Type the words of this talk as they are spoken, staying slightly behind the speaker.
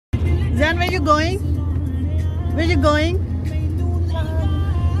Zain, where you going? Where you going?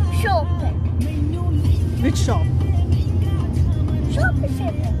 Shopping. Which shop? Shopping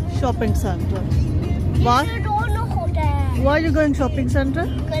center. Shopping center. Why? You don't know hotel. Why are you going shopping center?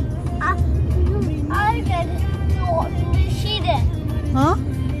 But I get see that. Huh?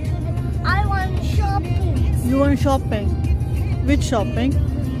 I want shopping. You want shopping? Which shopping?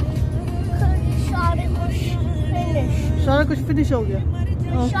 सारे कुछ finish. सारा कुछ finish हो गया.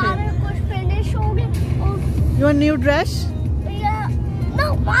 Okay. सारे कुछ finish हो गया. You want new dress? Yeah. No,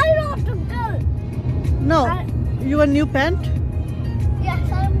 I want to go. No. You want new pant?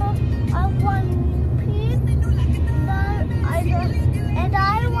 Yes, I want pink. And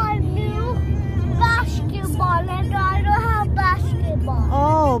I want new basketball. And I don't have basketball.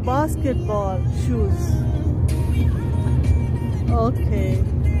 Oh, basketball shoes. Okay.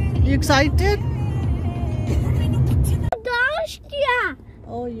 You excited?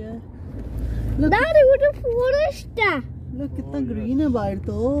 Oh yeah. Look, Daddy, what a forest है. look कितना green है बाहर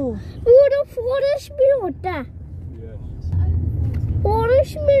तो. वो तो forest भी होता है.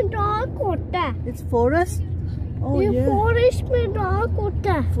 Forest में dark होता है. It's forest. Oh ये yeah. forest में dark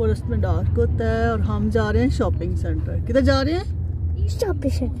होता है. Forest में dark होता है और हम जा रहे हैं shopping center. किधर जा रहे हैं?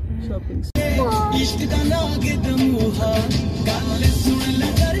 Shopping center. Shopping center.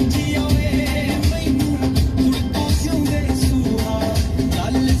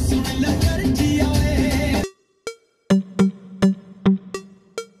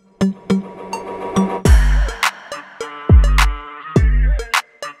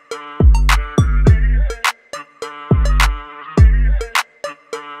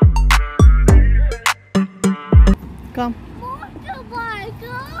 Come. Motorbike.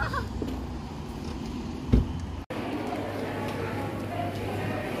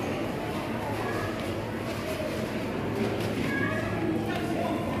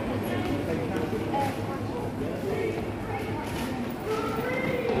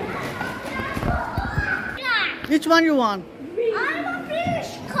 Which one you want? I'm a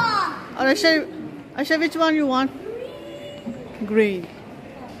fish car. Or Aisha, which one you want? Green.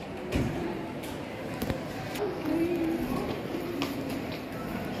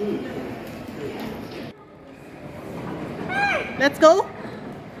 Let's go.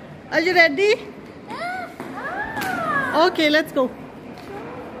 Are you ready? Okay, let's go.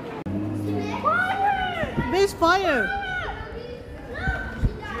 There's fire.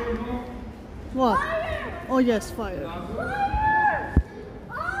 What? Oh yes, fire.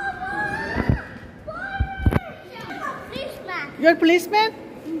 You're a policeman?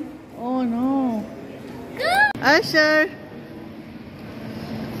 Oh no. Asher.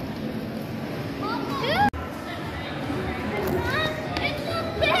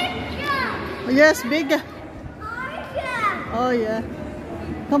 Yes, big. Oh yeah.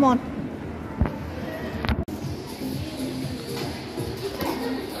 Come on.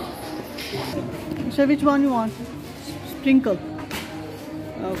 So which one you want? Sprinkle.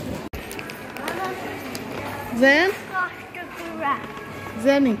 Okay. Zain?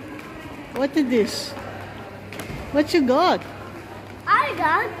 Zanny, what is this? What you got? I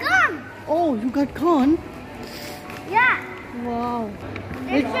got a gun. Oh, you got gun? Yeah. Wow.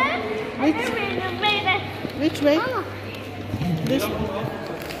 Which Which way? This way.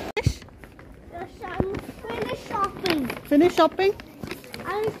 I'm finished shopping. Finish shopping?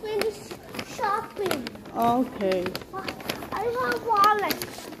 I'm finished shopping. Okay. I have wallet.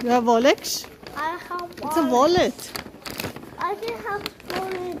 You have wallet? I have wallet. It's a wallet. I can have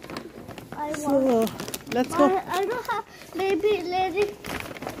wallet. So, let's go. I don't have. Maybe lady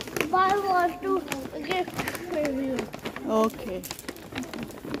buy one to gift for you. Okay.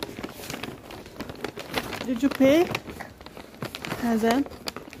 Did you pay? हाँ Zain,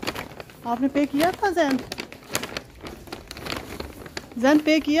 आपने पे किया था Zain? Zain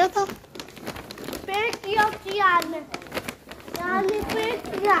पे किया था? पे किया याने पे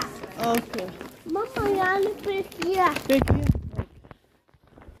किया. Okay. मम्मा याने पे किया. पे किया?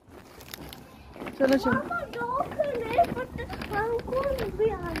 चलो चलो. मम्मा डॉग को नहीं पता हमको भी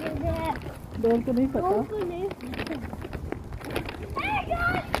आने दे. डोर को नहीं पता. डॉग को नहीं पता.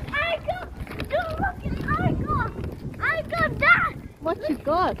 I got that. What you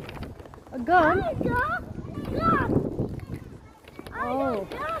got? A gun? I got gun. Oh.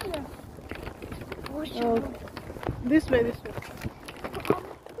 Gun. Oh. This way, this way.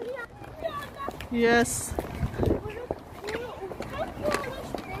 Yes.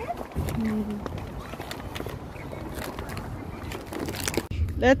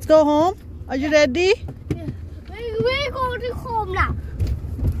 Let's go home. Are you ready? We're going home now.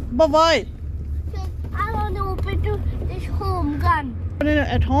 But why? I want to open to this home gun. Put it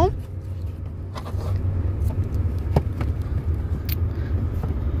at home?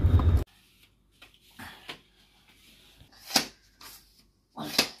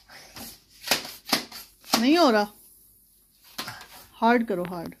 नहीं हो रहा, hard करो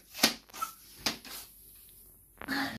hard.